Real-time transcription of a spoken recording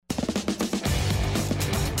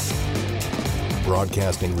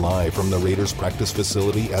broadcasting live from the Raiders practice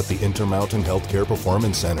facility at the Intermountain Healthcare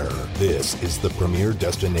Performance Center. This is the premier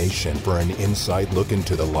destination for an inside look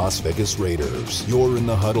into the Las Vegas Raiders. You're in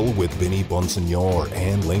the huddle with Vinny Bonsignor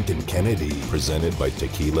and Lincoln Kennedy, presented by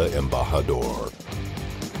Tequila Embajador.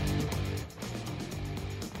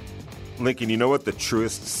 Lincoln, you know what the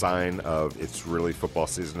truest sign of it's really football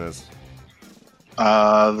season is?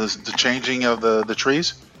 The changing of the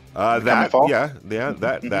trees? That,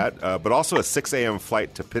 but also a 6 a.m.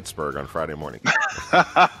 flight to Pittsburgh on Friday morning.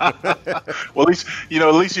 Well, at least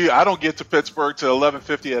I don't get to Pittsburgh till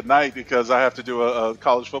 11:50 at night because I have to do a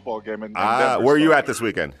college football game in Denver. Where are you at this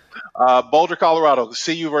weekend? Boulder, Colorado.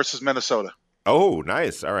 CU versus Minnesota. Oh,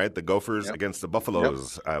 nice. All right, the Gophers against the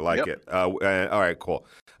Buffaloes. Yep. I like it. All right, cool.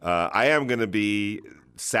 I am going to be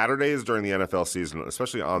Saturdays during the NFL season,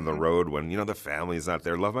 especially on the road when, the family's not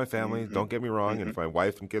there. Love my family. Don't get me wrong. And if my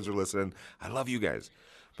wife and kids are listening, I love you guys.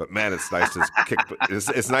 But, man, it's nice to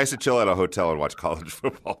it's nice to chill at a hotel and watch college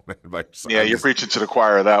football, man. You're preaching to the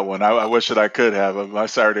choir that one. I wish that I could have. But my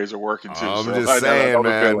Saturdays are working, too. I'm just saying,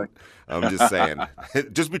 man. I'm just saying.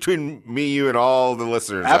 Just between me, you, and all the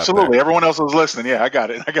listeners. Absolutely. Everyone else is listening. Yeah, I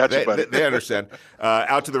got it. I got you, buddy. They understand.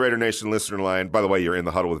 Out to the Raider Nation listener line. By the way, you're in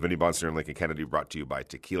the huddle with Vinny Bonsignor and Lincoln Kennedy, brought to you by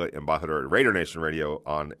Tequila Embajador, Raider Nation Radio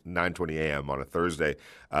on 9:20 a.m. on a Thursday.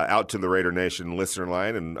 Out to the Raider Nation listener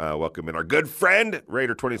line and welcome in our good friend,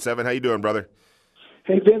 Raider 27. How you doing, brother?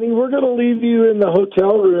 Hey, Vinny, we're going to leave you in the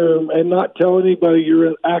hotel room and not tell anybody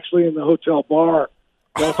you're actually in the hotel bar.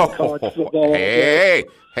 That's college football. Hey.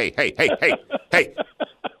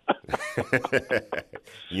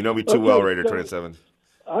 You know me too well, Raider 27.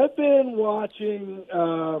 I've been watching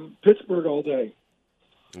Pittsburgh all day.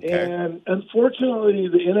 Okay. And unfortunately,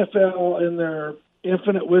 the NFL, in their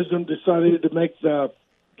infinite wisdom, decided to make the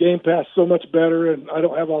Game Pass so much better, and I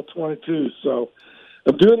don't have all 22. So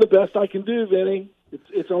I'm doing the best I can do, Vinny.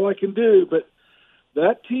 It's all I can do. But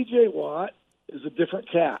that T.J. Watt is a different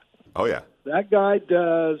cat. Oh, yeah. That guy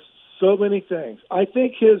does so many things. I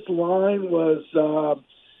think his line was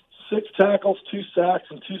 6 tackles, 2 sacks,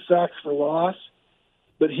 and 2 sacks for loss.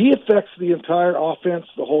 But he affects the entire offense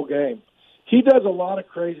the whole game. He does a lot of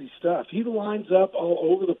crazy stuff. He lines up all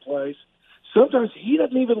over the place. Sometimes he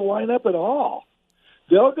doesn't even line up at all.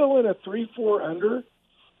 They'll go in a 3-4 under,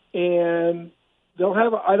 and they'll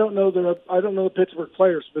have I don't know the Pittsburgh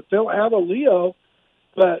players, but they'll have a Leo,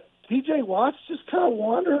 but T.J. Watt's just kind of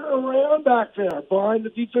wandering around back there behind the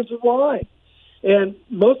defensive line. And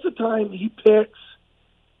most of the time he picks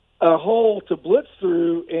a hole to blitz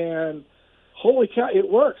through, and holy cow, it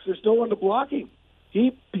works. There's no one to block him.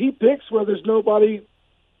 He picks where there's nobody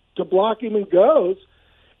to block him and goes.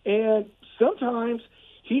 And sometimes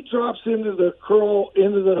he drops into the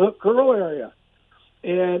hook curl area.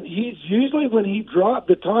 And he's usually, when he dropped,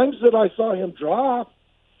 the times that I saw him drop,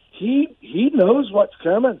 he knows what's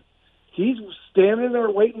coming. He's standing there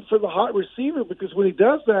waiting for the hot receiver, because when he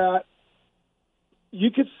does that,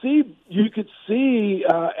 you could see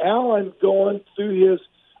Allen going through his,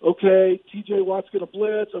 okay, T.J. Watt's going to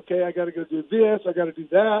blitz. Okay, I got to go do this. I got to do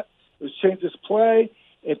that. Let's change this play.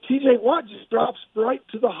 And T.J. Watt just drops right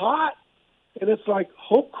to the hot. And it's like,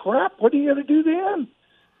 oh, crap, what are you going to do then?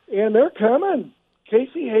 And they're coming.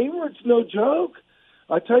 Casey Hayward's no joke.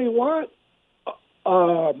 I tell you what,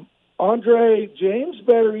 Andre James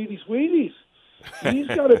better eat his Wheaties. He's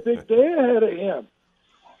got a big day ahead of him.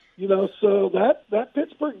 So that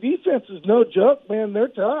Pittsburgh defense is no joke, man. They're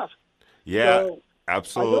tough. Yeah, so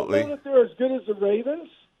absolutely. I don't know that they're as good as the Ravens.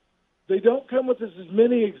 They don't come with as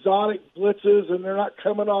many exotic blitzes, and they're not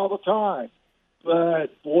coming all the time.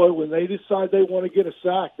 But, boy, when they decide they want to get a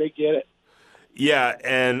sack, they get it. Yeah,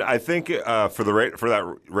 and I think for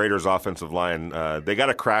that Raiders offensive line, they got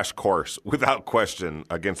a crash course without question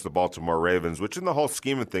against the Baltimore Ravens, which in the whole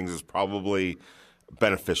scheme of things is probably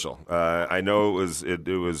beneficial. I know it was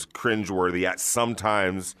cringeworthy at some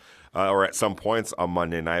times or at some points on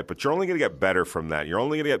Monday night, but you're only going to get better from that. You're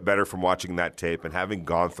only going to get better from watching that tape and having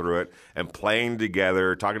gone through it and playing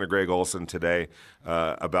together, talking to Greg Olsen today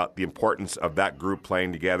about the importance of that group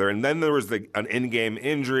playing together. And then there was an in-game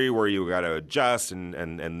injury where you got to adjust,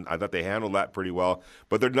 and I thought they handled that pretty well.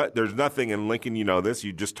 But there's nothing, and Lincoln, you know this,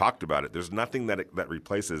 you just talked about it. There's nothing that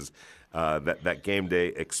replaces that game day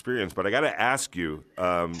experience. But I got to ask you,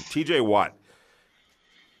 T.J. Watt,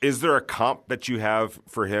 is there a comp that you have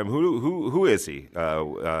for him? Who is he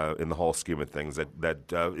in the whole scheme of things?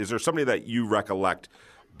 Is there somebody that you recollect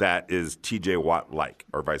that is T.J. Watt like,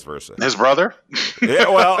 or vice versa? His brother? Yeah,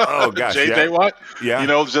 well, oh gosh, J.J. Watt. Yeah, in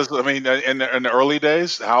the early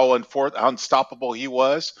days, how unstoppable he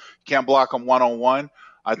was. Can't block him 1-on-1.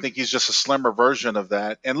 I think he's just a slimmer version of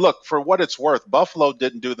that. And look, for what it's worth, Buffalo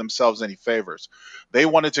didn't do themselves any favors. They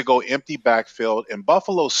wanted to go empty backfield, and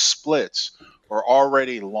Buffalo's splits were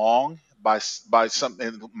already long by some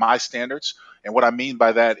in my standards. And what I mean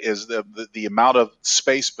by that is the amount of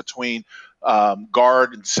space between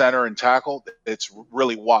guard and center and tackle, it's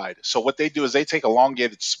really wide. So what they do is they take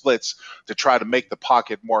elongated splits to try to make the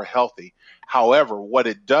pocket more healthy. However, what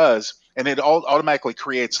it does, and it automatically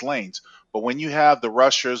creates lanes. But when you have the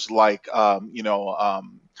rushers like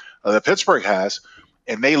the Pittsburgh has,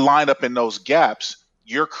 and they line up in those gaps,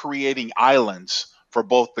 you're creating islands for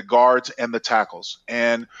both the guards and the tackles.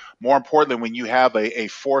 And more importantly, when you have a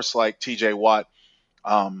force like TJ Watt,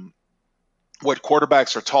 what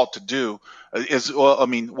quarterbacks are taught to do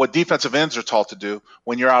what defensive ends are taught to do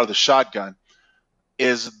when you're out of the shotgun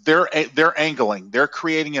is they're angling. They're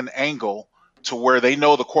creating an angle to where they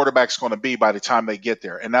know the quarterback's going to be by the time they get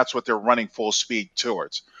there. And that's what they're running full speed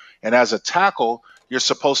towards. And as a tackle, you're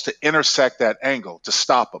supposed to intersect that angle to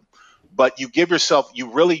stop them. But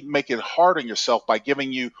you really make it hard on yourself by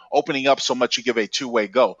opening up so much you give a two-way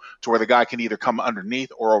go to where the guy can either come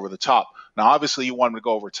underneath or over the top. Now, obviously, you want him to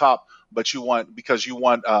go over top, but you want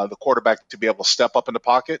the quarterback to be able to step up in the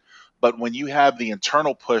pocket. But when you have the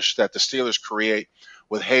internal push that the Steelers create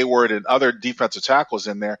with Hayward and other defensive tackles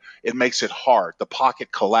in there, it makes it hard. The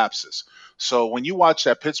pocket collapses. So when you watch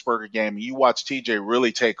that Pittsburgh game and you watch TJ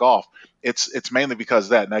really take off, it's mainly because of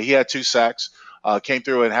that. Now, he had 2 sacks. Came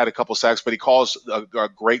through and had a couple sacks, but he caused a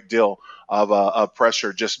great deal of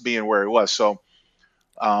pressure just being where he was. So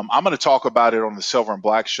I'm going to talk about it on the Silver and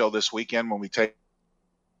Black show this weekend when we tape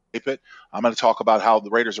it. I'm going to talk about how the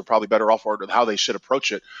Raiders are probably better off or how they should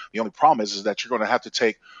approach it. The only problem is that you're going to have to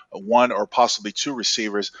take 1 or possibly 2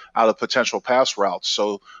 receivers out of potential pass routes.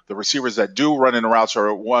 So the receivers that do run in the routes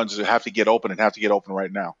are ones that have to get open and have to get open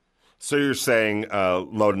right now. So you're saying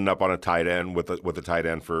loading up on a tight end with a tight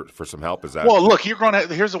end for some help? Is that? Well, look,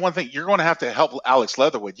 here's the one thing. You're going to have to help Alex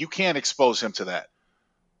Leatherwood. You can't expose him to that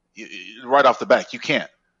right off the bat. You can't.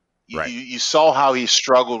 Right. You saw how he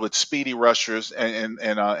struggled with speedy rushers in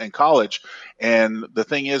college. And the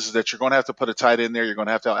thing is that you're going to have to put a tight end there. You're going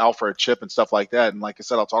to have Alfred Chip and stuff like that. And like I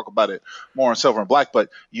said, I'll talk about it more on Silver and Black. But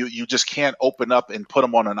you just can't open up and put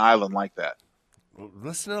him on an island like that. Well,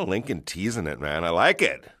 listen to Lincoln teasing it, man. I like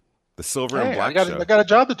it. The Silver and Black show. I got a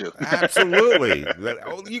job to do. Absolutely.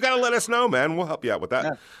 You got to let us know, man. We'll help you out with that.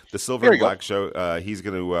 Yeah. The Silver and Black show, he's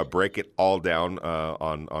going to break it all down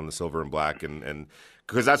on the Silver and Black. And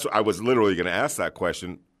because I was literally going to ask that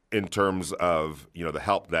question in terms of, the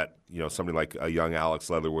help that, somebody like a young Alex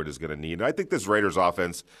Leatherwood is going to need. And I think this Raiders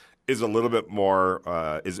offense is a little bit more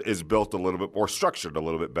is built a little bit more structured, a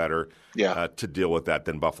little bit better to deal with that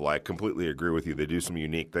than Buffalo. I completely agree with you. They do some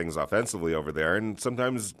unique things offensively over there, and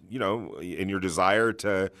sometimes in your desire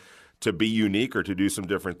to be unique or to do some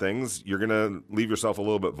different things, you're going to leave yourself a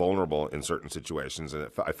little bit vulnerable in certain situations. And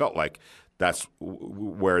I felt like that's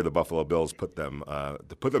where the Buffalo Bills put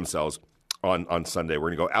themselves on Sunday.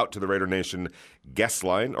 We're going to go out to the Raider Nation guest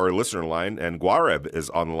line or listener line, and Guareb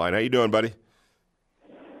is on the line. How you doing, buddy?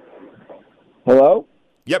 Hello?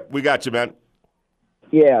 Yep, we got you, man.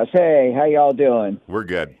 Yes. Hey, how y'all doing? We're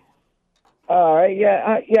good. All right.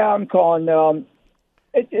 Yeah, I'm calling.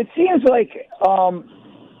 It seems like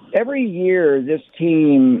every year this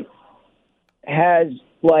team has,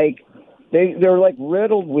 they're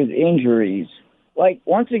riddled with injuries.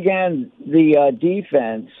 Once again, the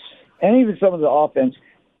defense and even some of the offense,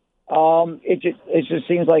 it just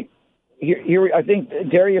seems like here I think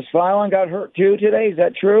Darius Philon got hurt too today. Is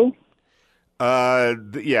that true?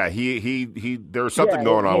 Yeah, he there was something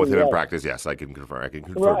going on with him in practice. Yes, I can confirm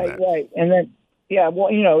that. Right. And then,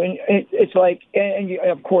 it's like, and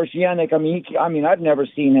of course, Yannick, I mean, I've never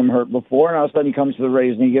seen him hurt before, and all of a sudden he comes to the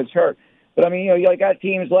Raiders and he gets hurt. But, you got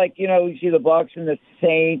teams like, you see the Bucs and the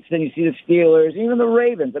Saints, and you see the Steelers, even the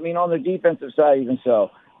Ravens, on the defensive side even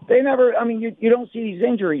so. They never, you don't see these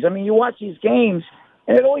injuries. You watch these games,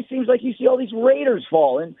 and it always seems like you see all these Raiders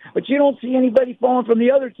falling, but you don't see anybody falling from the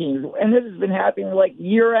other teams. And this has been happening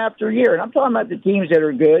year after year. And I'm talking about the teams that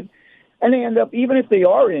are good, and they end up, even if they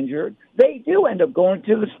are injured, they do end up going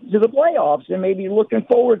to the playoffs and maybe looking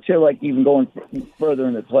forward to even going further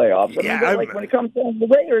in the playoffs. When it comes to the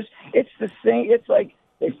Raiders, it's the same. It's like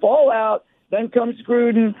they fall out. Then comes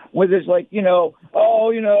Gruden with his best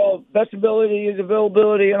ability is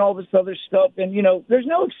availability and all this other stuff. And, there's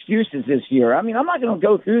no excuses this year. I'm not going to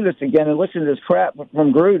go through this again and listen to this crap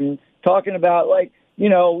from Gruden talking about,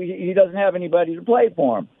 he doesn't have anybody to play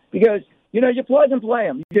for him. Because, you plug and play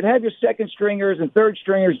them. You should have your second stringers and third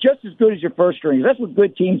stringers just as good as your first stringers. That's what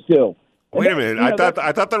good teams do. Wait a minute.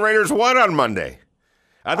 I thought the Raiders won on Monday.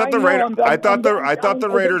 I thought the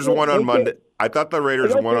Raiders won on Monday. I thought the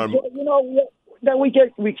Raiders won on. You know, then we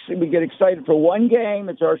get excited for one game.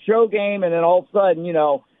 It's our show game, and then all of a sudden, you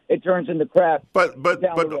know, it turns into crap. But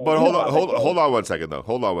hold on one second though.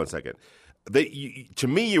 Hold on one second. To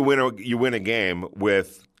me, you win a game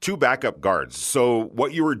with two backup guards. So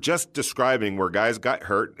what you were just describing, where guys got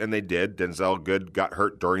hurt, and they did. Denzel Good got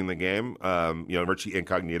hurt during the game. Richie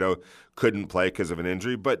Incognito couldn't play because of an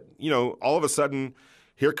injury. But all of a sudden,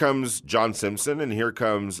 here comes John Simpson, and here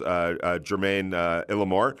comes Jermaine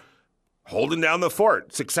Illamore, holding down the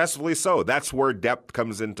fort, successfully so. That's where depth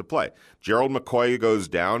comes into play. Gerald McCoy goes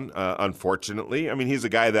down, unfortunately. I mean, he's a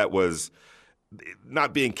guy that was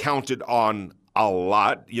not being counted on a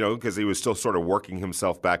lot, because he was still sort of working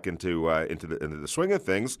himself back into the swing of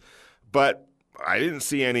things. But I didn't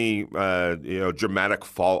see any dramatic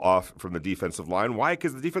fall off from the defensive line. Why?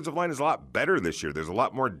 Because the defensive line is a lot better this year. There's a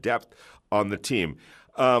lot more depth on the team.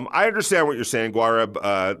 I understand what you're saying, Guareb.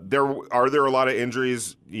 Are there a lot of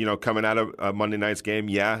injuries, coming out of Monday night's game?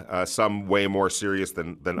 Yeah, some way more serious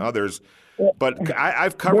than others. But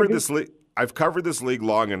I've covered this league. I've covered this league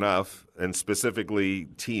long enough, and specifically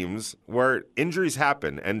teams, where injuries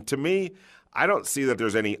happen. And to me, I don't see that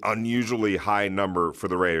there's any unusually high number for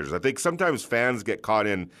the Raiders. I think sometimes fans get caught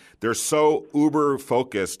in, they're so uber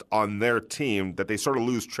focused on their team that they sort of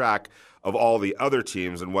lose track of all the other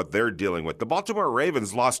teams and what they're dealing with. The Baltimore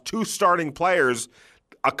Ravens lost two starting players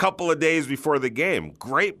a couple of days before the game.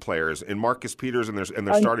 Great players in Marcus Peters and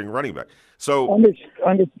their starting running back. So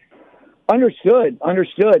Understood.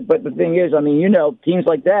 But the thing is, I mean, teams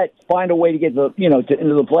like that find a way to get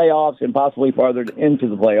into the playoffs and possibly farther into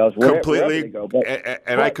the playoffs. Completely. They go.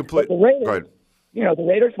 I completely. The Raiders, go ahead. The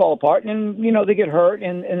Raiders fall apart, and they get hurt,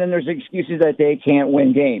 and then there's excuses that they can't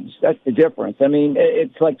win games. That's the difference. I mean,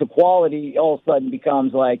 it's like the quality all of a sudden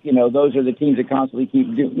becomes like those are the teams that constantly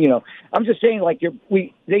keep doing. I'm just saying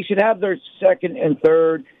they should have their second and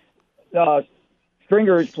third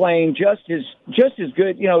stringers playing just as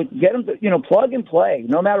good. Get them to plug and play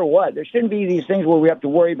no matter what. There shouldn't be these things where we have to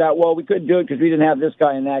worry about. Well, we couldn't do it because we didn't have this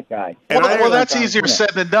guy and that guy. Well, that's easier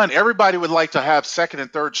said than done. Everybody would like to have second and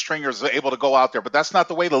third stringers able to go out there, but that's not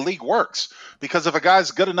the way the league works. Because if a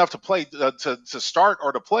guy's good enough to play to start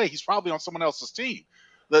or to play, he's probably on someone else's team.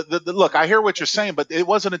 Look, I hear what you're saying, but it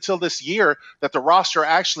wasn't until this year that the roster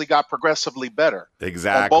actually got progressively better.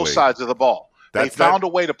 Exactly. On both sides of the ball. They found a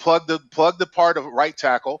way to plug the part of right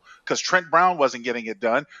tackle because Trent Brown wasn't getting it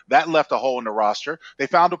done. That left a hole in the roster. They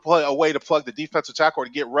found a way to plug the defensive tackle to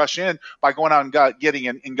get rush in by going out and getting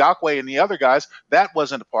Ngakoue and the other guys. That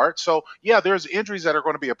wasn't a part. So, yeah, there's injuries that are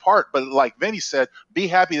going to be a part. But like Vinny said, be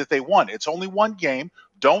happy that they won. It's only one game.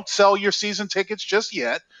 Don't sell your season tickets just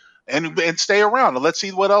yet. And stay around and let's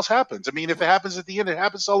see what else happens. I mean, if it happens at the end, it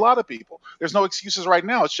happens to a lot of people. There's no excuses right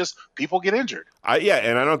now. It's just people get injured.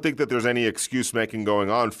 And I don't think that there's any excuse making going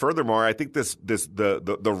on. Furthermore, I think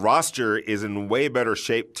the roster is in way better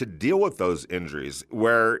shape to deal with those injuries.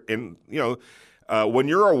 Where when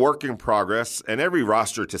you're a work in progress, and every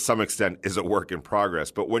roster to some extent is a work in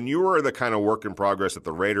progress, but when you were the kind of work in progress that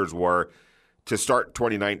the Raiders were to start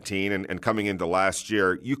 2019 and coming into last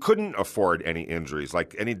year, you couldn't afford any injuries,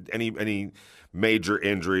 like any major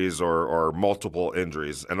injuries or multiple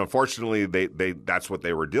injuries. And unfortunately, they that's what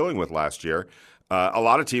they were dealing with last year. A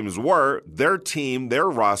lot of teams were. Their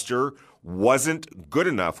roster wasn't good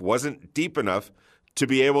enough, wasn't deep enough to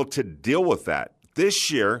be able to deal with that.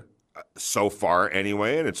 This year, so far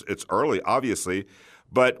anyway, and it's early, obviously,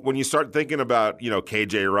 but when you start thinking about,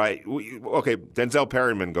 KJ Wright, Denzel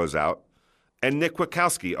Perryman goes out, and Nick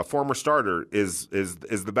Kwiatkowski, a former starter, is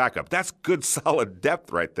the backup. That's good, solid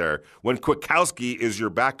depth right there. When Kwiatkowski is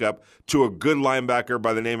your backup to a good linebacker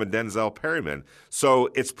by the name of Denzel Perryman. So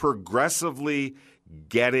it's progressively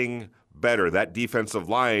getting better. That defensive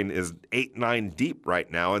line is 8-9 deep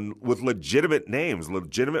right now, and with legitimate names,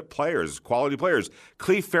 legitimate players, quality players.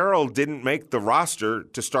 Cleve Farrell didn't make the roster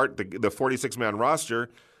to start the 46-man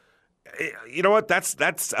roster. You know what? That's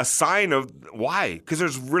a sign of why. Because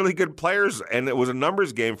there's really good players, and it was a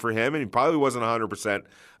numbers game for him, and he probably wasn't 100%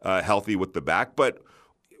 healthy with the back. But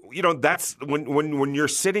that's when you're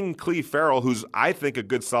sitting Cleve Farrell, who's I think a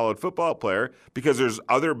good, solid football player, because there's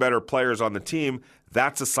other better players on the team.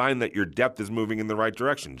 That's a sign that your depth is moving in the right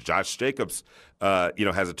direction. Josh Jacobs, has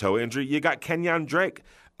a toe injury. You got Kenyon Drake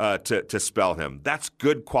to spell him. That's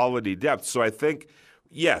good quality depth. So I think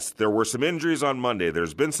Yes, there were some injuries on Monday.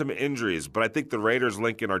 There's been some injuries, but I think the Raiders,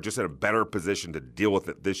 Lincoln, are just in a better position to deal with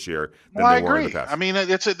it this year than they were in the past. I mean,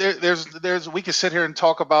 there's we can sit here and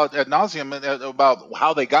talk about ad nauseum about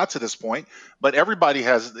how they got to this point, but everybody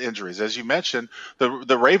has injuries, as you mentioned.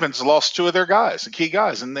 The Ravens lost 2 of their guys, the key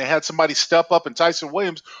guys, and they had somebody step up, and Tyson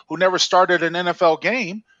Williams, who never started an NFL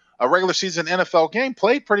game, a regular season NFL game,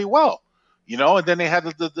 played pretty well. And then they had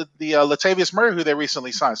the Latavius Murray, who they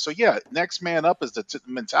recently signed. So, yeah, next man up is the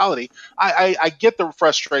mentality. I get the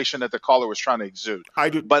frustration that the caller was trying to exude. I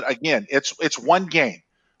do. But, again, it's one game,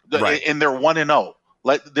 Right. and they're 1-0.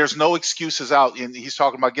 There's no excuses out. And he's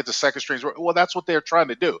talking about get the second strings. Well, that's what they're trying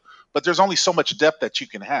to do. But there's only so much depth that you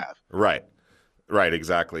can have. Right,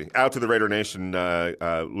 exactly. Out to the Raider Nation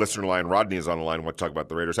listener line. Rodney is on the line. Want to talk about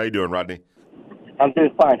the Raiders. How you doing, Rodney? I'm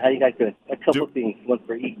doing fine. How you guys doing? A couple things, one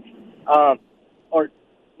for each. Or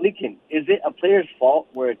Lincoln, is it a player's fault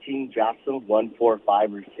where a team drafts them 1, 4,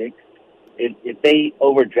 5, or 6? If they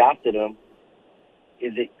overdrafted him,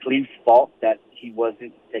 is it Cleve's fault that he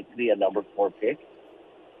wasn't technically a number 4 pick?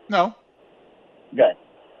 No. Good.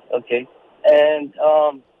 Okay. And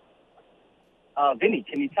Vinny,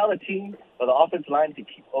 can you tell the team or the offensive line to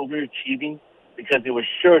keep overachieving, because it was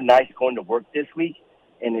sure nice going to work this week,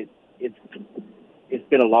 and it's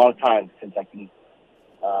been a long time since I can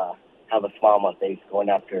have a smile on my face going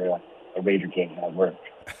after a Raider game at work.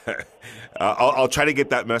 I'll try to get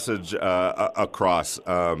that message across.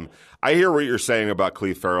 I hear what you're saying about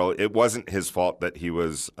Cleve Farrell. It wasn't his fault that he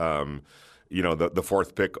was, the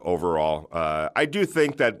 4th pick overall. I do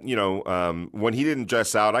think that, when he didn't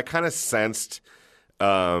dress out, I kind of sensed,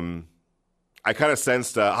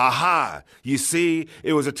 aha, you see,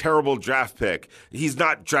 it was a terrible draft pick. He's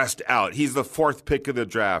not dressed out. He's the 4th pick of the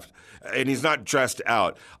draft, and he's not dressed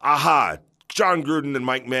out. Aha, John Gruden and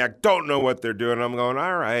Mike Mayock don't know what they're doing. I'm going,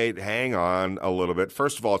 all right, hang on a little bit.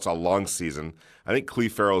 First of all, it's a long season. I think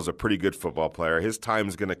Cleve Farrell is a pretty good football player. His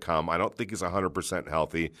time's going to come. I don't think he's 100%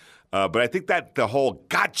 healthy. But I think that the whole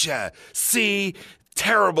gotcha, see,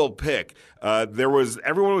 terrible pick.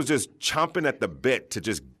 Everyone was just chomping at the bit to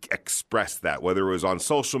just express that, whether it was on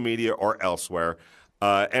social media or elsewhere.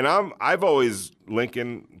 And I've always,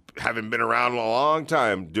 Lincoln, having been around a long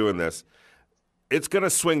time doing this, it's going to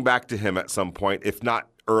swing back to him at some point, if not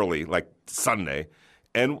early, like Sunday.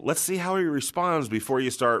 And let's see how he responds before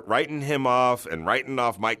you start writing him off and writing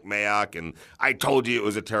off Mike Mayock. And I told you it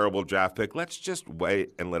was a terrible draft pick. Let's just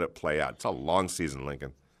wait and let it play out. It's a long season,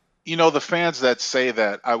 Lincoln. The fans that say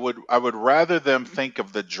that, I would rather them think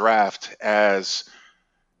of the draft as,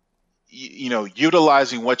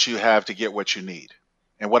 utilizing what you have to get what you need.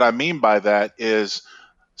 And what I mean by that is,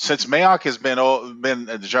 since Mayock has been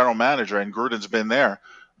the general manager and Gruden's been there,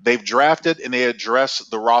 they've drafted and they addressed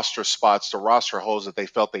the roster spots, the roster holes that they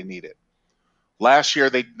felt they needed. Last year,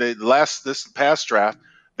 this past draft,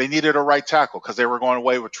 they needed a right tackle because they were going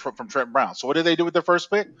away from Trent Brown. So what did they do with their first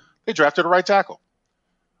pick? They drafted a right tackle.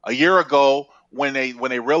 A year ago, when they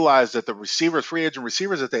realized that the free agent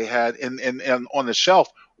receivers that they had and on the shelf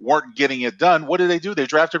weren't getting it done, what did they do? They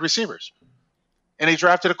drafted receivers, and they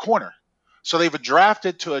drafted a corner. So they've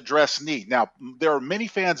drafted to address need. Now, there are many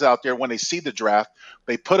fans out there, when they see the draft,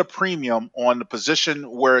 they put a premium on the position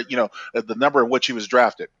where, the number in which he was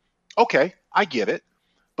drafted. Okay, I get it.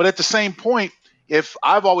 But at the same point, if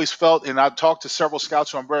I've always felt, and I've talked to several scouts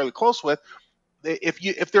who I'm very close with,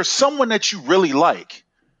 if there's someone that you really like,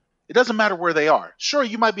 it doesn't matter where they are. Sure,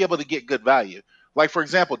 you might be able to get good value. Like, for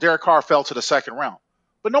example, Derek Carr fell to the 2nd round.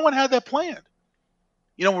 But no one had that planned.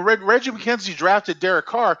 When Reggie McKenzie drafted Derek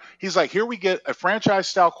Carr, he's like, here we get a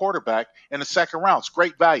franchise-style quarterback in the 2nd round. It's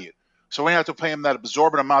great value. So we have to pay him that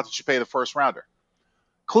absorbent amount that you pay the 1st rounder.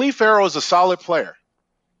 Cleve Farrell is a solid player.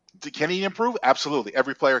 Can he improve? Absolutely.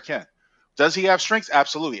 Every player can. Does he have strengths?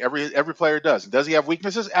 Absolutely. Every player does. And does he have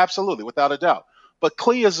weaknesses? Absolutely, without a doubt. But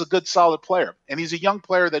Cleve is a good, solid player, and he's a young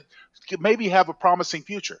player that could maybe have a promising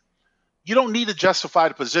future. You don't need to justify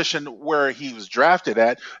the position where he was drafted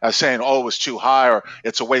at saying, it was too high or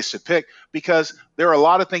it's a wasted pick, because there are a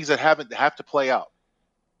lot of things that have to play out.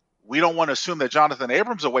 We don't want to assume that Jonathan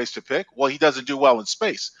Abrams is a wasted pick. Well, he doesn't do well in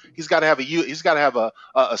space. He's got to have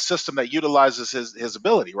a system that utilizes his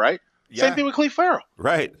ability, right? Yeah. Same thing with Cleve Farrell.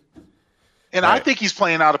 Right. And right. I think he's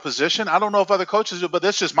playing out of position. I don't know if other coaches do, but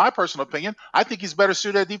that's just my personal opinion. I think he's better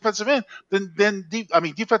suited at defensive end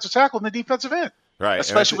defensive tackle than defensive end. Right.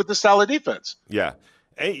 Especially with the style of defense. Yeah.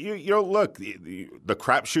 Hey, look, the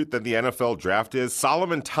crapshoot that the NFL draft is,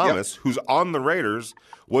 Solomon Thomas, who's on the Raiders,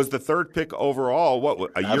 was the 3rd pick overall,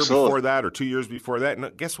 a year before that or 2 years before that.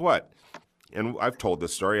 And guess what? And I've told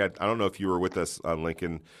this story. I don't know if you were with us on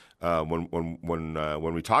Lincoln.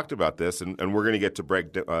 when we talked about this, and we're going to get to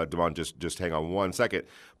break, Devon, just hang on one second.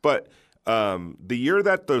 But the year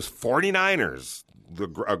that those 49ers,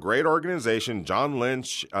 a great organization, John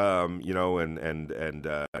Lynch, and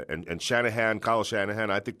Shanahan, Kyle Shanahan,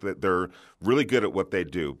 I think that they're really good at what they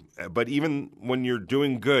do. But even when you're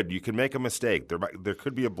doing good, you can make a mistake. There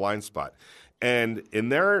could be a blind spot. And in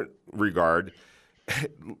their regard,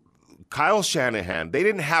 Kyle Shanahan, they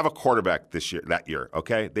didn't have a quarterback that year,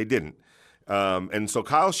 okay? They didn't. And so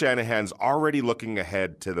Kyle Shanahan's already looking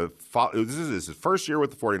ahead to this is his first year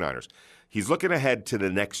with the 49ers. He's looking ahead to the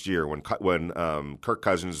next year when Kirk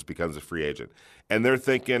Cousins becomes a free agent. And they're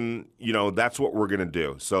thinking, that's what we're going to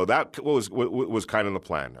do. So that was kind of the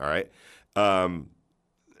plan, all right?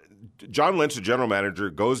 John Lynch, the general manager,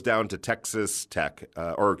 goes down to Texas Tech,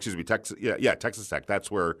 Texas Tech. That's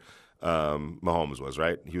where Mahomes was,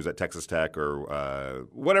 right? He was at Texas Tech or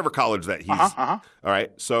whatever college that he's. All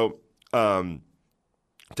right, so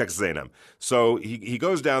Texas A&M. So he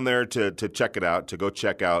goes down there to check it out, to go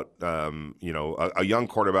check out a young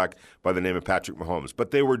quarterback by the name of Patrick Mahomes. But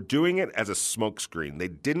they were doing it as a smokescreen. They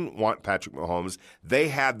didn't want Patrick Mahomes. They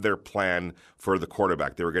had their plan for the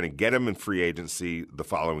quarterback. They were going to get him in free agency the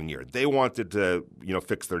following year. They wanted to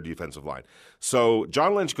fix their defensive line. So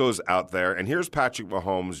John Lynch goes out there, and here's Patrick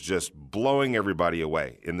Mahomes just blowing everybody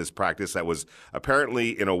away in this practice that was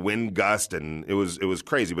apparently in a wind gust, and it was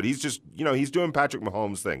crazy. But he's just he's doing Patrick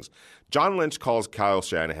Mahomes things. John Lynch calls Kyle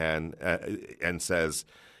Shanahan and says,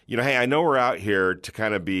 hey, I know we're out here to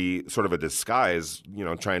kind of be sort of a disguise,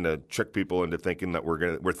 trying to trick people into thinking that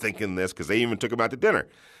we're thinking this, because they even took him out to dinner.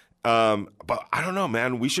 But I don't know,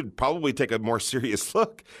 man. We should probably take a more serious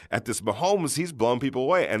look at this Mahomes. He's blown people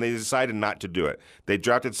away, and they decided not to do it. They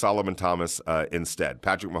drafted Solomon Thomas instead.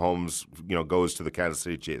 Patrick Mahomes, goes to the Kansas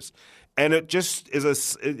City Chiefs, and it just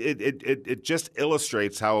is it just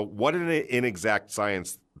illustrates what an inexact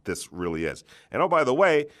science this really is. And oh, by the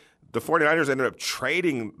way, the 49ers ended up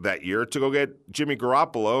trading that year to go get Jimmy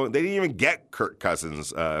Garoppolo. They didn't even get Kirk Cousins.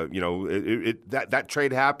 That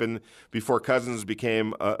trade happened before Cousins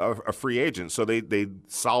became a free agent. So they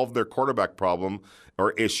solved their quarterback problem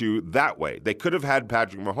or issue that way. They could have had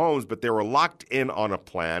Patrick Mahomes, but they were locked in on a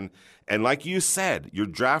plan. And like you said, you're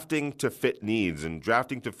drafting to fit needs and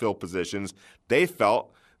drafting to fill positions. They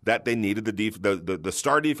felt that they needed the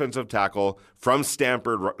star defensive tackle from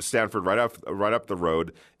Stanford right up the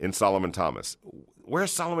road in Solomon Thomas.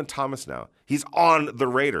 Where's Solomon Thomas now? He's on the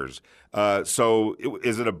Raiders. So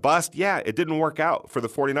is it a bust? Yeah, it didn't work out for the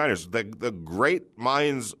 49ers. The great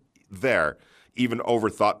minds there even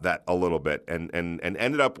overthought that a little bit and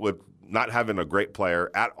ended up with not having a great player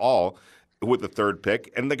at all with the third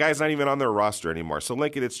pick, and the guy's not even on their roster anymore. So,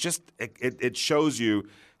 Lincoln, it's just it shows you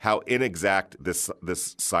how inexact this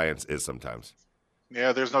science is sometimes.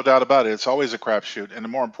 Yeah, there's no doubt about it. It's always a crapshoot, and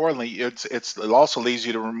more importantly, it also leads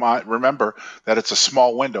you to remember that it's a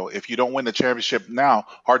small window. If you don't win the championship now,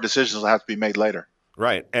 hard decisions will have to be made later.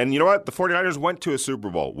 Right, and you know what? The 49ers went to a Super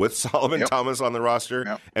Bowl with Solomon Thomas on the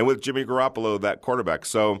roster and with Jimmy Garoppolo, that quarterback.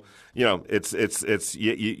 So it's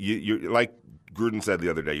you like Gruden said the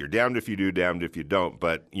other day, you're damned if you do, damned if you don't.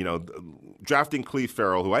 But, drafting Cleve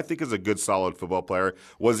Farrell, who I think is a good, solid football player,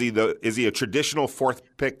 is he a traditional fourth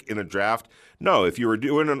pick in a draft? No, if you were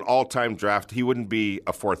doing an all-time draft, he wouldn't be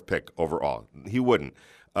a fourth pick overall. He wouldn't.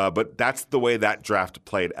 But that's the way that draft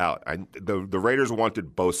played out. The Raiders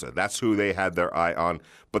wanted Bosa. That's who they had their eye on.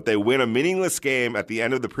 But they win a meaningless game at the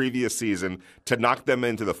end of the previous season to knock them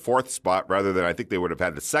into the fourth spot rather than I think they would have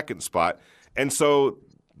had the second spot. And so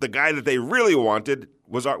the guy that they really wanted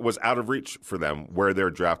was out of reach for them where their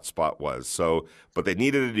draft spot was. So, but they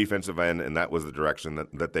needed a defensive end, and that was the direction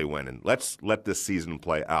that they went in. Let's let this season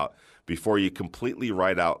play out before you completely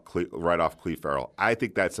write off Cleve Farrell. I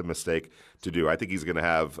think that's a mistake to do. I think he's going to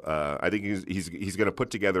have. I think he's going to put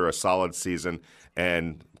together a solid season,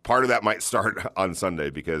 and part of that might start on Sunday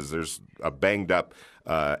because there's a banged up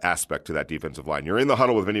aspect to that defensive line. You're in the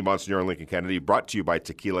huddle with Vinny Bonsignore and Lincoln Kennedy, brought to you by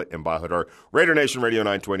Tequila Embajador, Raider Nation Radio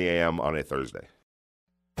 920 AM on a Thursday.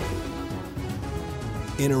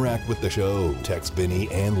 Interact with the show. Text Vinny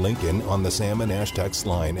and Lincoln on the Sam and Ash text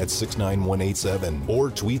line at 69187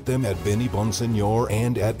 or tweet them at Vinny Bonsignore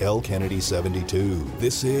and at L Kennedy 72.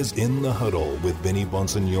 This is In the Huddle with Vinny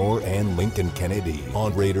Bonsignore and Lincoln Kennedy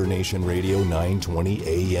on Raider Nation Radio 920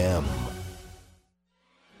 AM.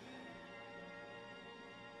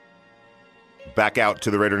 Back out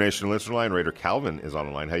to the Raider Nation listener line. Raider Calvin is on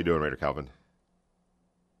the line. How you doing, Raider Calvin?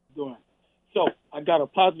 Doing. So I got a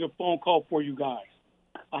positive phone call for you guys.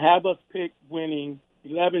 I have us pick winning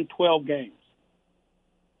 11, 12 games.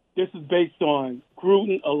 This is based on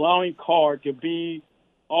Gruden allowing Carr to be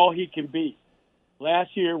all he can be.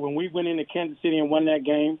 Last year, when we went into Kansas City and won that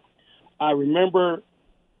game, I remember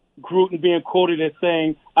Gruden being quoted as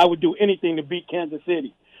saying, I would do anything to beat Kansas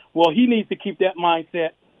City. Well, he needs to keep that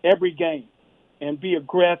mindset every game and be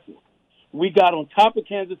aggressive. We got on top of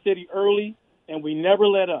Kansas City early, and we never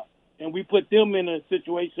let up. And we put them in a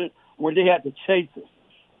situation where they had to chase us.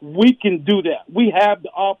 We can do that. We have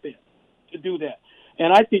the offense to do that.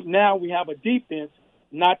 And I think now we have a defense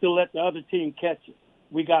not to let the other team catch it.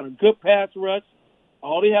 We got a good pass rush.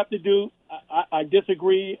 All they have to do, I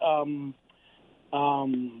disagree.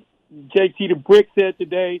 JT the Brick said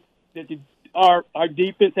today that our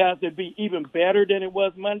defense has to be even better than it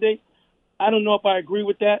was Monday. I don't know if I agree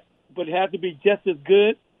with that, but it has to be just as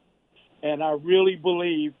good. And I really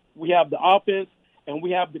believe we have the offense and we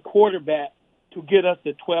have the quarterback to get us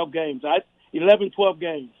to 12 games. 11, 12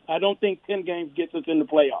 games. I don't think 10 games gets us in the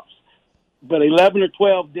playoffs. But 11 or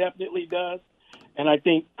 12 definitely does. And I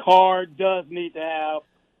think Carr does need to have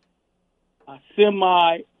a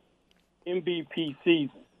semi-MVP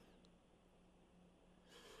season.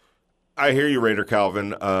 I hear you, Raider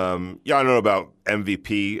Calvin. I don't know about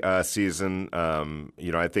MVP season.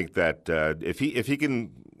 I think that if he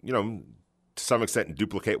can, to some extent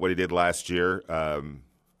duplicate what he did last year,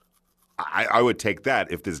 I would take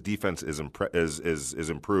that if this defense is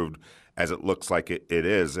improved as it looks like it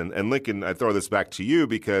is. And Lincoln, I throw this back to you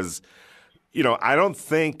because, I don't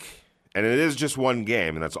think, and it is just one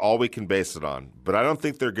game, and that's all we can base it on, but I don't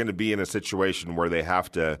think they're going to be in a situation where they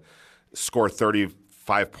have to score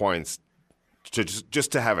 35 points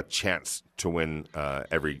just to have a chance to win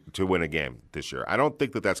a game this year. I don't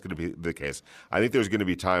think that that's going to be the case. I think there's going to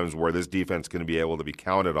be times where this defense is going to be able to be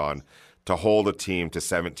counted on to hold a team to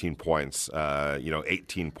 17 points,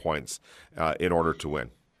 18 points in order to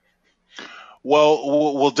win.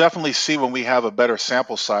 Well, we'll definitely see when we have a better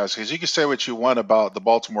sample size, because you can say what you want about the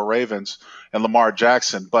Baltimore Ravens and Lamar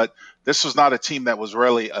Jackson, but this was not a team that was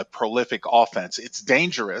really a prolific offense. It's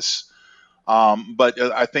dangerous, but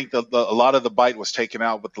I think a lot of the bite was taken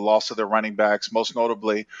out with the loss of their running backs, most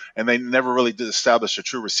notably, and they never really did establish a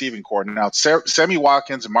true receiving core. Now, Sammy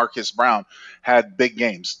Watkins and Marcus Brown had big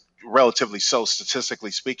games, relatively so,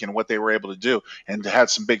 statistically speaking, what they were able to do, and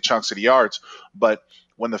had some big chunks of the yards, but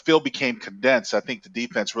when the field became condensed, I think the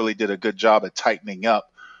defense really did a good job at tightening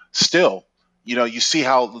up. Still, you see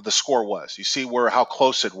how the score was. You see how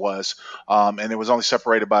close it was, and it was only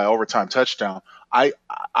separated by an overtime touchdown.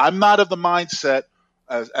 I'm not of the mindset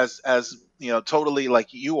as totally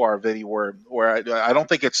like you are, Vinny, where I don't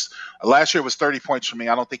think it's – last year was 30 points for me.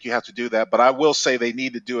 I don't think you have to do that, but I will say they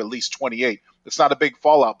need to do at least 28. It's not a big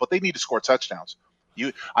fallout, but they need to score touchdowns.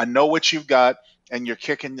 I know what you've got, and you're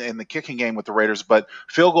kicking in the kicking game with the Raiders, but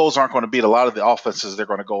field goals aren't going to beat a lot of the offenses they're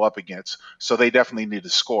going to go up against. So they definitely need to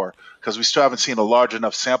score, because we still haven't seen a large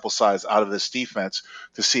enough sample size out of this defense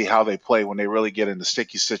to see how they play when they really get into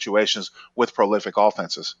sticky situations with prolific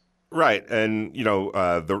offenses. Right. And,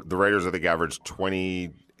 the Raiders, I think, averaged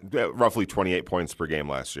roughly 28 points per game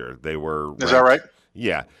last year. They were ranked, is that right?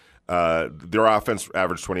 Yeah. Their offense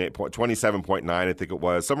averaged 27.9, I think it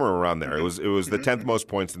was, somewhere around there. It was the 10th most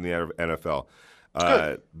points in the NFL.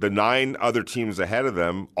 The 9 other teams ahead of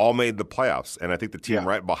them all made the playoffs, and I think the team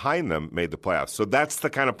right behind them made the playoffs. So that's the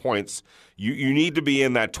kind of points you need to be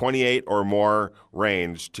in, that 28 or more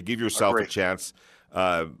range to give yourself a chance,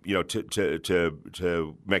 to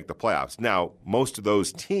make the playoffs. Now, most of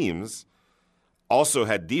those teams also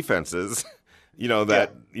had defenses,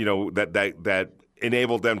 that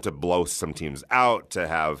enabled them to blow some teams out, to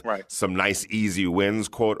have some nice, easy wins,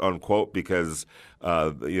 quote unquote, because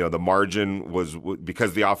the margin was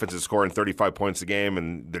because the offense is scoring 35 points a game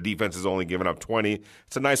and the defense is only giving up 20.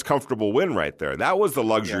 It's a nice, comfortable win right there. That was the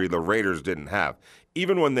luxury the Raiders didn't have,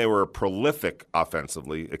 even when they were prolific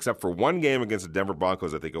offensively, except for one game against the Denver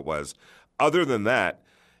Broncos, I think it was. Other than that,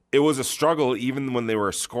 it was a struggle even when they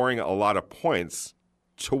were scoring a lot of points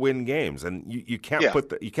to win games, and you can't have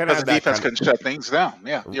that defense couldn't shut things down.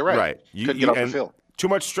 Yeah, you're right. Right, couldn't get off the field. Too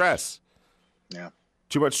much stress. Yeah,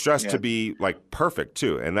 too much stress to be perfect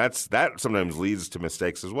too, and that sometimes leads to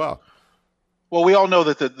mistakes as well. Well, we all know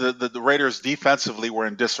that the Raiders defensively were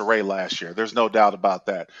in disarray last year. There's no doubt about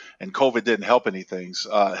that. And COVID didn't help anything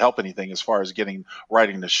as far as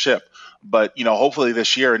righting the ship. But, hopefully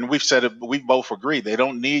this year, and we've said it, we both agree, they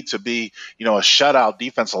don't need to be, a shutout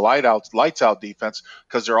defense, a lights out defense,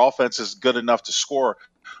 because their offense is good enough to score.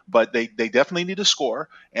 But they definitely need to score.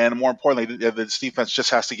 And more importantly, this defense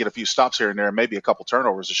just has to get a few stops here and there, and maybe a couple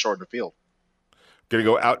turnovers to shorten the field. Going to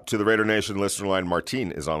go out to the Raider Nation listener line.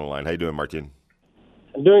 Martin is on the line. How you doing, Martin?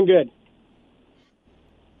 I'm doing good.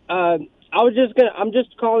 I'm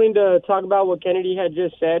just calling to talk about what Kennedy had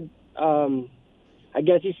just said. I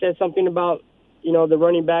guess he said something about, the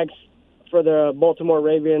running backs for the Baltimore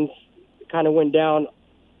Ravens kind of went down,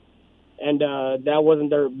 and that wasn't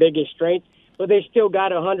their biggest strength, but they still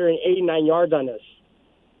got 189 yards on us.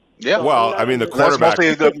 Yeah. So, Well, I mean, the quarterback.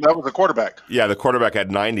 That was the quarterback. Yeah, the quarterback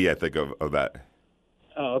had 90, I think, of that.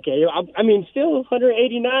 Oh, okay. I mean, still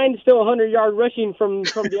 189, still 100-yard rushing from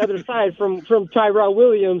the other side from Tyrell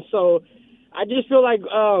Williams. So I just feel like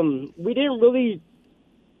we didn't really,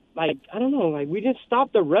 I don't know, we didn't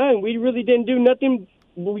stop the run. We really didn't do nothing.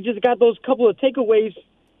 We just got those couple of takeaways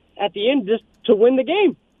at the end just to win the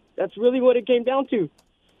game. That's really what it came down to.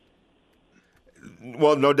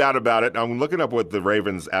 Well, no doubt about it. I'm looking up what the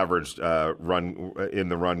Ravens averaged run in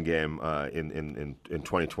the run game in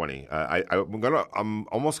 2020. I'm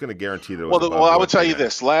almost gonna guarantee that. Well, I would tell you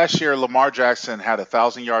this: last year, Lamar Jackson had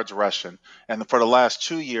 1,000 yards rushing, and for the last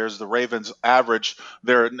 2 years, the Ravens averaged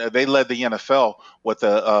they led the NFL with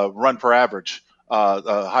a run per average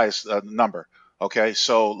highest number. Okay,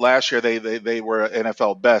 so last year they were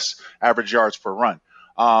NFL best average yards per run.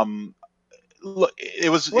 Look,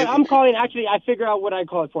 it was. I'm calling. Actually, I figure out what I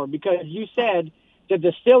call it for, because you said that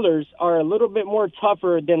the Steelers are a little bit more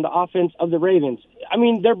tougher than the offense of the Ravens. I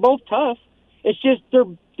mean, they're both tough. It's just they're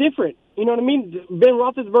different. You know what I mean? Ben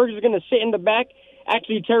Roethlisberger is going to sit in the back,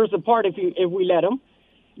 actually tear us apart if we let him.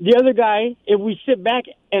 The other guy, if we sit back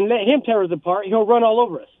and let him tear us apart, he'll run all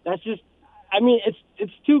over us. That's just. I mean,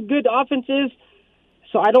 it's two good offenses,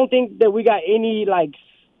 so I don't think that we got any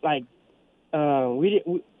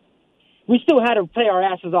we still had to play our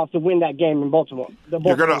asses off to win that game in Baltimore. You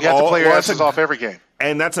have to play your asses off every game.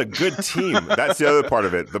 And that's a good team. That's the other part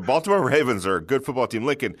of it. The Baltimore Ravens are a good football team.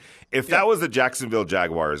 Lincoln, if that was the Jacksonville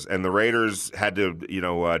Jaguars and the Raiders had to,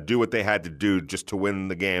 do what they had to do just to win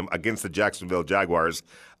the game against the Jacksonville Jaguars,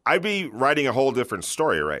 I'd be writing a whole different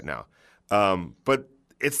story right now. But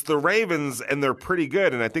it's the Ravens, and they're pretty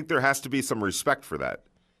good, and I think there has to be some respect for that.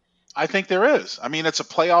 I think there is. I mean, it's a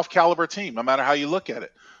playoff caliber team, no matter how you look at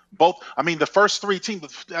it. The first three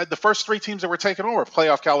teams that were taken over,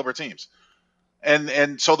 playoff caliber teams,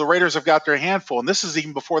 and so the Raiders have got their handful, and this is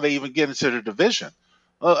even before they even get into the division.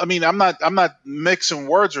 I'm not mixing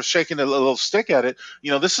words or shaking a little stick at it.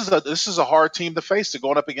 This is a hard team to face,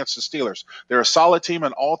 going up against the Steelers. They're a solid team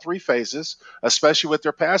in all three phases, especially with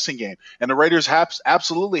their passing game, and the Raiders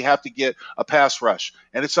absolutely have to get a pass rush.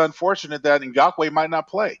 And it's unfortunate that Ngakoue might not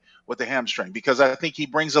play with the hamstring, because I think he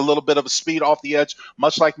brings a little bit of a speed off the edge,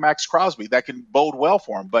 much like Max Crosby. That can bode well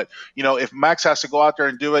for him. But, if Max has to go out there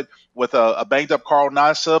and do it with a banged-up Carl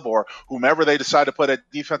Nassib or whomever they decide to put at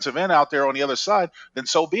defensive end out there on the other side, then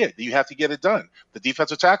so be it. You have to get it done. The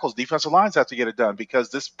defensive tackles, defensive lines have to get it done, because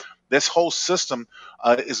this whole system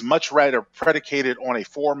is much rather predicated on a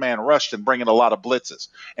four-man rush than bringing a lot of blitzes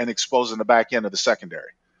and exposing the back end of the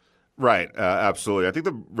secondary. Right, absolutely. I think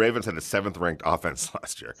the Ravens had a 7th-ranked offense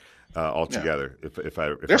last year altogether.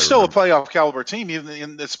 Yeah. They're still a playoff caliber team,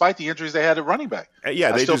 even despite the injuries they had at running back. I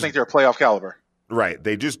still think they're a playoff caliber. Right,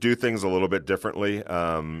 they just do things a little bit differently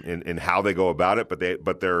in how they go about it, but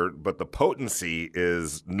the potency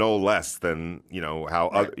is no less than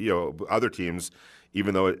how other teams,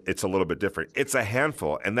 even though it's a little bit different. It's a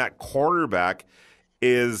handful, and that quarterback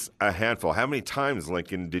is a handful. How many times,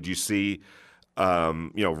 Lincoln, did you see?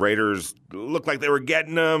 Raiders looked like they were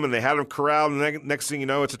getting them, and they had them corralled, and next thing you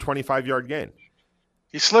know, it's a 25-yard gain.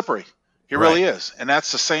 He's slippery. He really is. And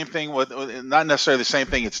that's the same thing with – not necessarily the same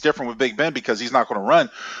thing. It's different with Big Ben because he's not going to run.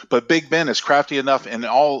 But Big Ben is crafty enough and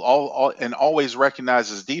always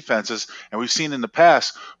recognizes defenses. And we've seen in the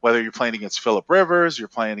past, whether you're playing against Phillip Rivers, you're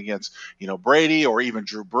playing against Brady, or even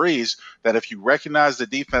Drew Brees, that if you recognize the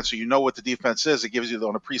defense or you know what the defense is, it gives you,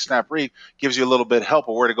 on a pre-snap read, gives you a little bit of help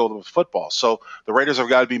of where to go with football. So the Raiders have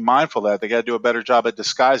got to be mindful of that. They got to do a better job at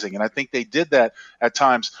disguising. And I think they did that at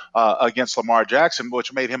times against Lamar Jackson,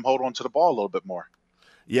 which made him hold on to the ball a little bit more.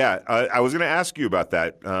 Yeah, I was going to ask you about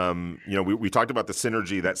that. We talked about the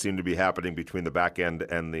synergy that seemed to be happening between the back end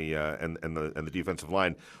and the defensive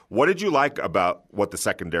line. What did you like about what the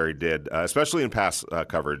secondary did, especially in pass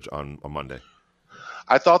coverage on Monday?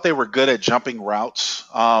 I thought they were good at jumping routes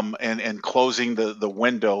and closing the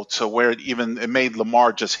window to where it made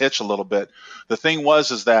Lamar just hitch a little bit. The thing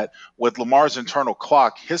is that with Lamar's internal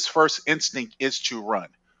clock, his first instinct is to run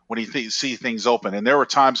when he see things open. And there were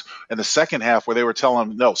times in the second half where they were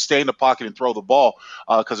telling him, no, stay in the pocket and throw the ball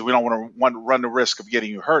because we don't want to run the risk of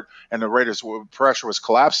getting you hurt. And the Raiders' pressure was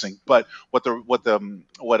collapsing. But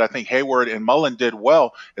what I think Hayward and Mullen did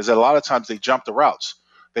well is that a lot of times they jumped the routes.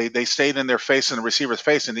 They stayed in their face and the receiver's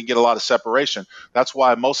face and didn't get a lot of separation. That's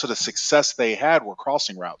why most of the success they had were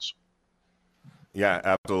crossing routes. Yeah,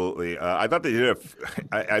 absolutely. I thought they did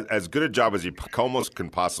as good a job as you almost can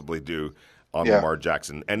possibly do on Lamar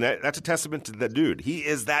Jackson. And that's a testament to the dude. He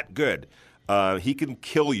is that good. He can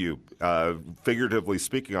kill you, figuratively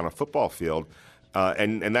speaking, on a football field.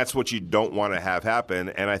 And that's what you don't want to have happen.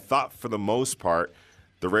 And I thought for the most part,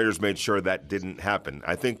 the Raiders made sure that didn't happen.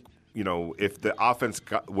 I think, if the offense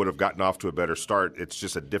would have gotten off to a better start, it's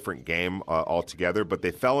just a different game altogether. But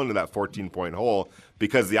they fell into that 14-point hole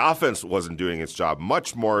because the offense wasn't doing its job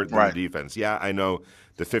much more than the defense. Yeah, I know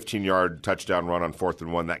the 15-yard touchdown run on 4th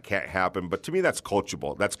and 1, that can't happen. But to me, that's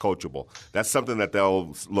coachable. That's something that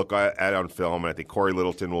they'll look at on film, and I think Corey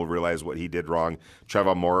Littleton will realize what he did wrong.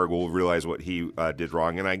 Trevon Moehrig will realize what he did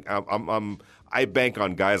wrong. And I bank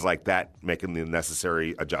on guys like that making the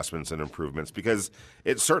necessary adjustments and improvements because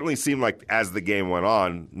it certainly seemed like as the game went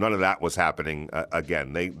on, none of that was happening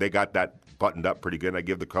again. They got that buttoned up pretty good. And I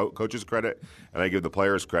give the coaches credit and I give the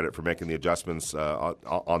players credit for making the adjustments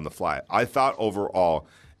on the fly. I thought overall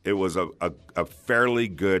it was a fairly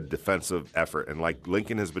good defensive effort. And like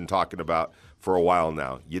Lincoln has been talking about for a while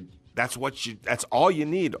now, that's all you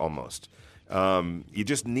need almost. You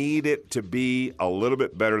just need it to be a little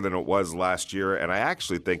bit better than it was last year, and I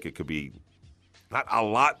actually think it could be not a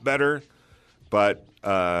lot better, but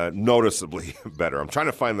noticeably better. I'm trying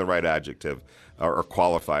to find the right adjective or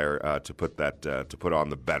qualifier to put on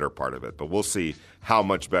the better part of it, but we'll see how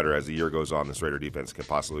much better as the year goes on this Raider defense can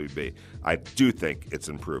possibly be. I do think it's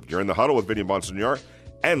improved. You're in the huddle with Vinny Bonsignore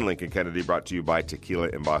and Lincoln Kennedy, brought to you by Tequila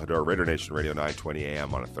Embajador, Raider Nation Radio, 9:20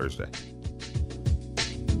 a.m. on a Thursday.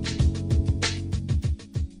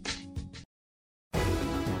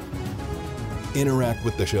 Interact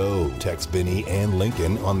with the show. Text Vinny and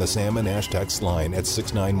Lincoln on the Sam and Ash text line at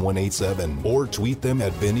 69187 or tweet them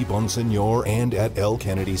at Vinny Bonsignore and at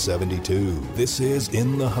LKennedy72. This is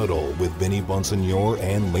In the Huddle with Vinny Bonsignore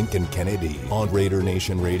and Lincoln Kennedy on Raider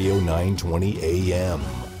Nation Radio 920 AM.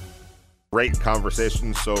 Great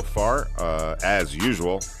conversation so far, as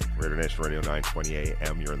usual. Raider Nation Radio 920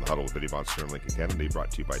 AM. You're in the huddle with Vinny Bonsignore and Lincoln Kennedy,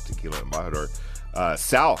 brought to you by Tequila Embajador.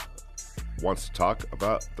 Sal wants to talk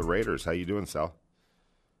about the Raiders. How you doing, Sal?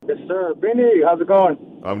 Yes, sir. Vinny, how's it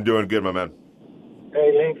going? I'm doing good, my man.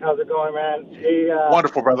 Hey, Link, how's it going, man? Hey,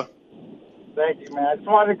 wonderful, brother. Thank you, man. I just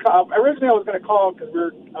wanted to call. Originally, I was going to call because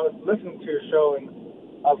I was listening to your show, and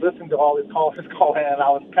I was listening to all these callers calling, and I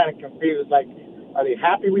was kind of confused. Like, are they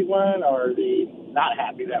happy we won, or are they not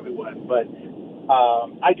happy that we won? But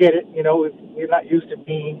I get it. We're not used to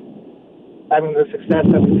having the success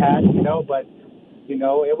that we've had, but it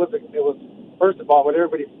was first of all, what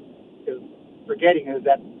everybody is forgetting is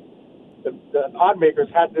that the odd makers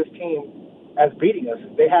had this team as beating us.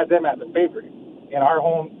 They had them as a favorite in our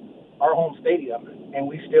home stadium, and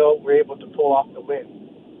we still were able to pull off the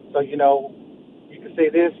win. So you could say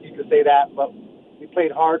this, you could say that, but we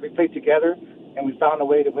played hard, we played together, and we found a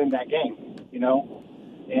way to win that game.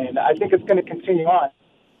 And I think it's going to continue on.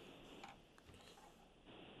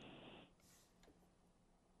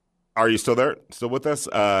 Are you still there? Still with us?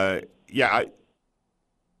 Yeah,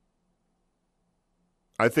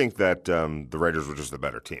 I think that the Raiders were just the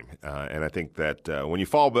better team. And I think that when you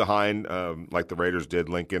fall behind, like the Raiders did,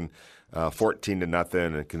 Lincoln,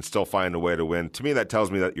 14-0, and can still find a way to win, to me that tells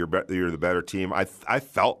me that you're the better team. I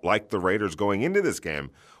felt like the Raiders going into this game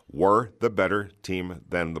were the better team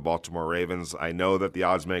than the Baltimore Ravens. I know that the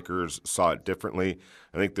odds makers saw it differently.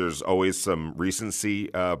 I think there's always some recency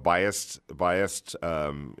biased.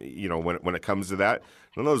 When it comes to that.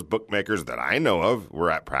 None of those bookmakers that I know of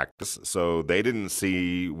were at practice, so they didn't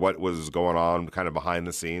see what was going on kind of behind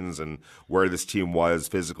the scenes and where this team was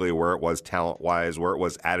physically, where it was talent-wise, where it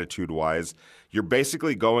was attitude-wise. You're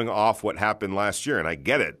basically going off what happened last year, and I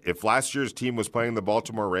get it. If last year's team was playing the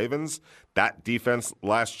Baltimore Ravens, that defense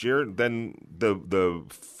last year, then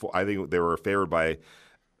I think they were favored by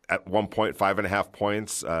at one point 5.5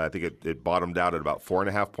 points. I think it bottomed out at about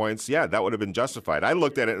 4.5 points. Yeah, that would have been justified. I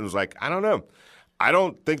looked at it and was like, I don't know. I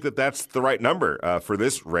don't think that that's the right number for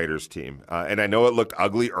this Raiders team. And I know it looked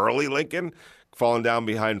ugly early, Lincoln, falling down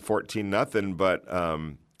behind 14-0. But,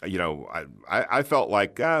 I felt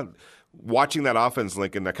like watching that offense,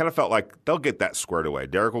 Lincoln, I kind of felt like they'll get that squared away.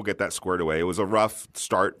 Derek will get that squared away. It was a rough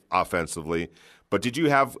start offensively. But did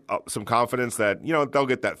you have some confidence that, they'll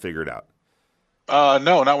get that figured out?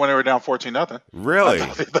 No, not when they were down 14-0. Really?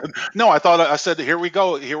 I said, here we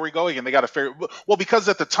go again. They got to figure. Well, because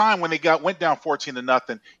at the time when they went down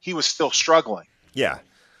 14-0, he was still struggling. Yeah,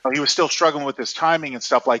 he was still struggling with his timing and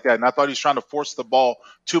stuff like that. And I thought he was trying to force the ball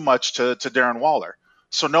too much to Darren Waller.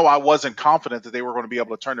 So no, I wasn't confident that they were going to be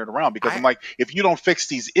able to turn it around because I'm like, if you don't fix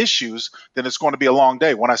these issues, then it's going to be a long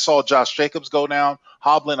day. When I saw Josh Jacobs go down,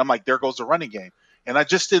 hobbling, I'm like, there goes the running game. and I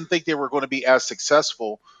just didn't think they were going to be as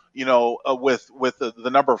successful, with the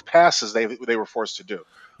number of passes they were forced to do.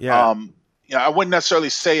 Yeah. I wouldn't necessarily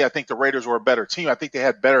say I think the Raiders were a better team. I think they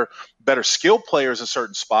had better skill players in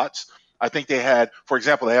certain spots. I think they had, for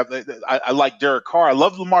example, I like Derek Carr. I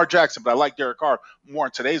love Lamar Jackson, but I like Derek Carr more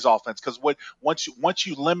in today's offense because once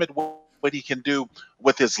you limit what he can do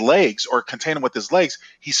with his legs or contain him with his legs,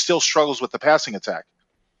 he still struggles with the passing attack.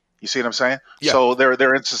 You see what I'm saying? Yeah. So there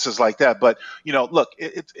are instances like that. But look,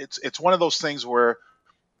 it's one of those things where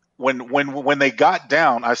when they got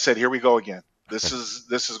down, I said, here we go again. This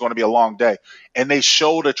is going to be a long day. And they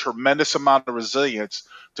showed a tremendous amount of resilience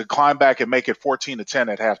to climb back and make it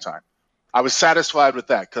 14-10 at halftime. I was satisfied with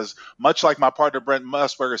that because much like my partner Brent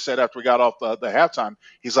Musburger said after we got off the halftime,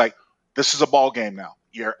 he's like, this is a ball game now.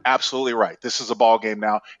 You're absolutely right. This is a ball game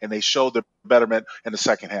now. And they showed the betterment in the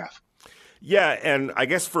second half. Yeah, and I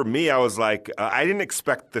guess for me, I was like, I didn't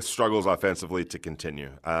expect the struggles offensively to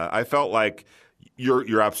continue. I felt like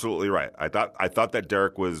you're absolutely right. I thought that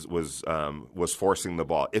Derek was forcing the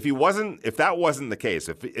ball. If that wasn't the case,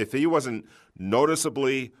 if he wasn't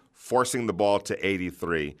noticeably forcing the ball to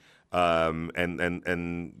 83,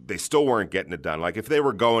 and they still weren't getting it done. Like if they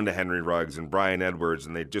were going to Henry Ruggs and Brian Edwards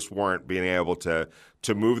and they just weren't being able to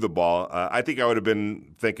move the ball, I think I would have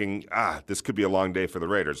been thinking, this could be a long day for the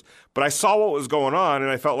Raiders. But I saw what was going on,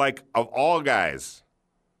 and I felt like of all guys,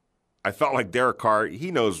 I felt like Derek Carr, he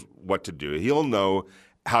knows what to do. He'll know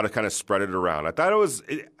how to kind of spread it around. I thought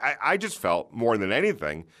I just felt more than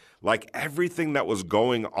anything like everything that was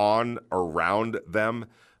going on around them,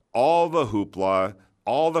 all the hoopla,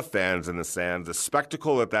 all the fans in the stands, the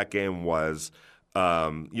spectacle that game was,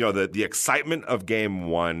 the excitement of game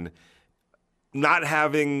one, not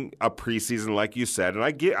having a preseason like you said, and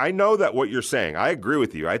I know that what you're saying, I agree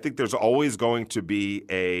with you. I think there's always going to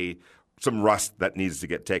be some rust that needs to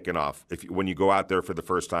get taken off when you go out there for the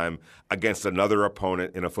first time against another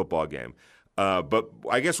opponent in a football game. But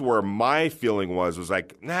I guess where my feeling was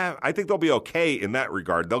like, I think they'll be okay in that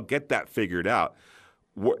regard. They'll get that figured out.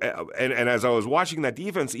 And as I was watching that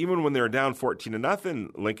defense, even when they were down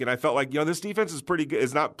 14-0, Lincoln, I felt like, this defense is pretty good.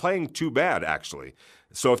 Is not playing too bad, actually.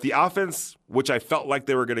 So if the offense, which I felt like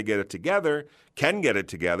they were going to get it together, can get it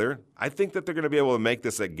together, I think that they're going to be able to make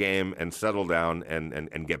this a game and settle down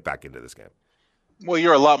and get back into this game. Well,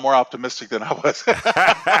 you're a lot more optimistic than I was.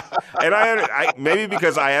 And I maybe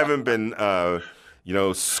because I haven't been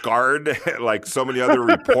scarred like so many other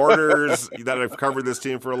reporters that have covered this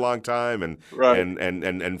team for a long time and right.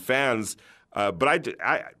 and fans. But I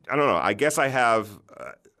don't know. I guess I have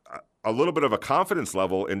a little bit of a confidence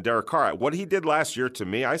level in Derek Carr. What he did last year to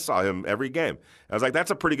me, I saw him every game. I was like, that's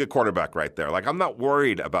a pretty good quarterback right there. Like, I'm not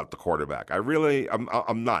worried about the quarterback.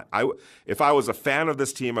 I'm not. If I was a fan of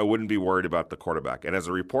this team, I wouldn't be worried about the quarterback. And as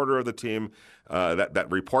a reporter of the team that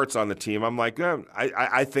reports on the team, I'm like,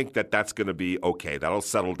 I think that's going to be okay. That'll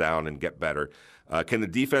settle down and get better. Can the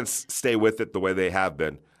defense stay with it the way they have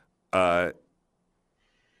been?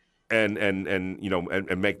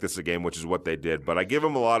 And make this a game, which is what they did. But I give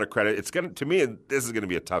them a lot of credit. To me, this is going to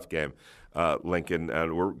be a tough game, Lincoln.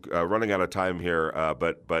 And we're running out of time here.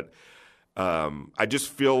 But I just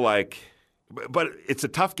feel like, but it's a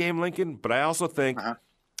tough game, Lincoln. But I also think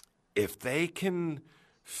if they can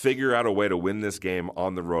figure out a way to win this game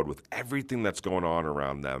on the road with everything that's going on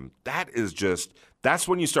around them, that's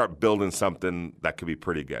when you start building something that could be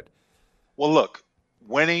pretty good. Well, look,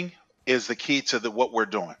 winning is the key to what we're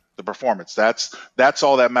doing. The performance. That's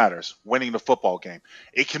all that matters. Winning the football game.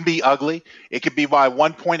 It can be ugly. It could be by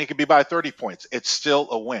 1 point. It could be by 30 points. It's still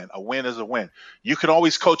a win. A win is a win. You can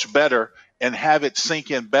always coach better and have it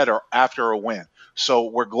sink in better after a win. So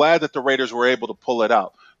we're glad that the Raiders were able to pull it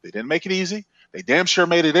out. They didn't make it easy. They damn sure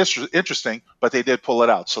made it interesting, but they did pull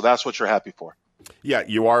it out. So that's what you're happy for. Yeah,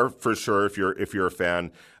 you are for sure if you're a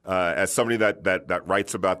fan. As somebody that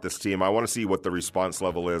writes about this team, I want to see what the response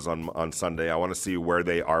level is on Sunday. I want to see where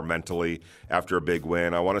they are mentally after a big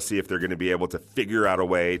win. I want to see if they're going to be able to figure out a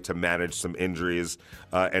way to manage some injuries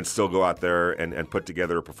and still go out there and put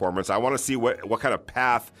together a performance. I want to see what kind of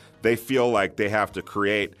path they feel like they have to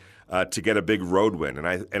create to get a big road win.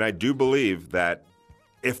 And I do believe that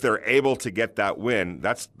if they're able to get that win,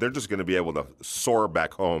 they're just going to be able to soar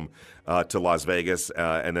back home to Las Vegas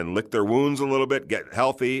and then lick their wounds a little bit, get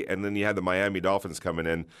healthy, and then you have the Miami Dolphins coming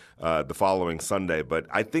in the following Sunday. But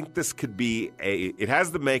I think this could be it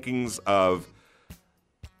has the makings of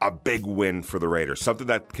a big win for the Raiders, something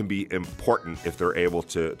that can be important if they're able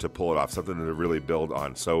to pull it off, something to really build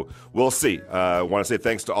on. So we'll see. I want to say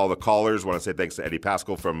thanks to all the callers. Want to say thanks to Eddie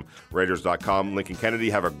Pascal from Raiders.com. Lincoln Kennedy,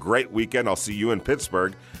 have a great weekend. I'll see you in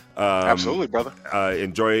Pittsburgh. Absolutely, brother.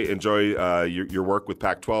 Enjoy your work with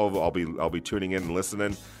Pac-12. I'll be tuning in and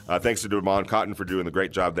listening. Thanks to Damon Cotton for doing the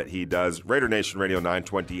great job that he does. Raider Nation Radio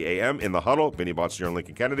 920 AM in the huddle. Vinny Bonsignor and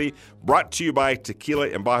Lincoln Kennedy. Brought to you by Tequila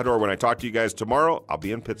Embajador. When I talk to you guys tomorrow, I'll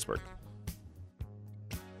be in Pittsburgh.